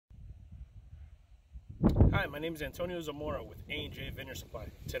Hi, my name is Antonio Zamora with A&J Vineyard Supply.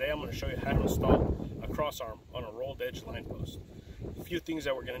 Today I'm going to show you how to install a crossarm on a rolled edge line post. A few things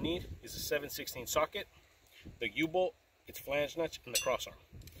that we're going to need is a 7/16 socket, the U-bolt, its flange nuts, and the crossarm.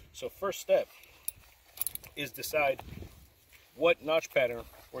 So first step is decide what notch pattern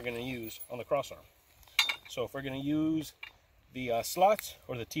we're going to use on the crossarm. So if we're going to use the slots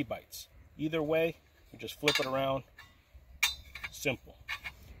or the T-bites, either way, we just flip it around. Simple.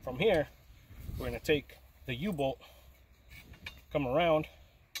 From here, we're going to take the U-bolt, come around,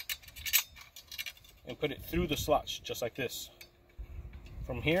 and put it through the slots, just like this.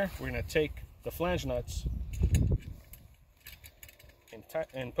 From here, we're going to take the flange nuts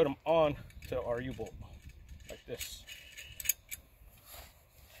and put them on to our U-bolt, like this.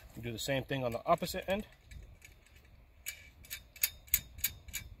 We do the same thing on the opposite end.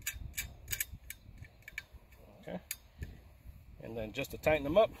 Okay. And then just to tighten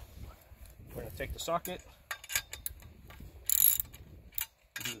them up, we're going to take the socket,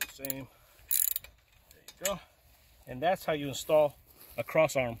 do the same. There you go. And that's how you install a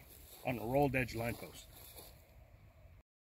crossarm on a rolled edge line post.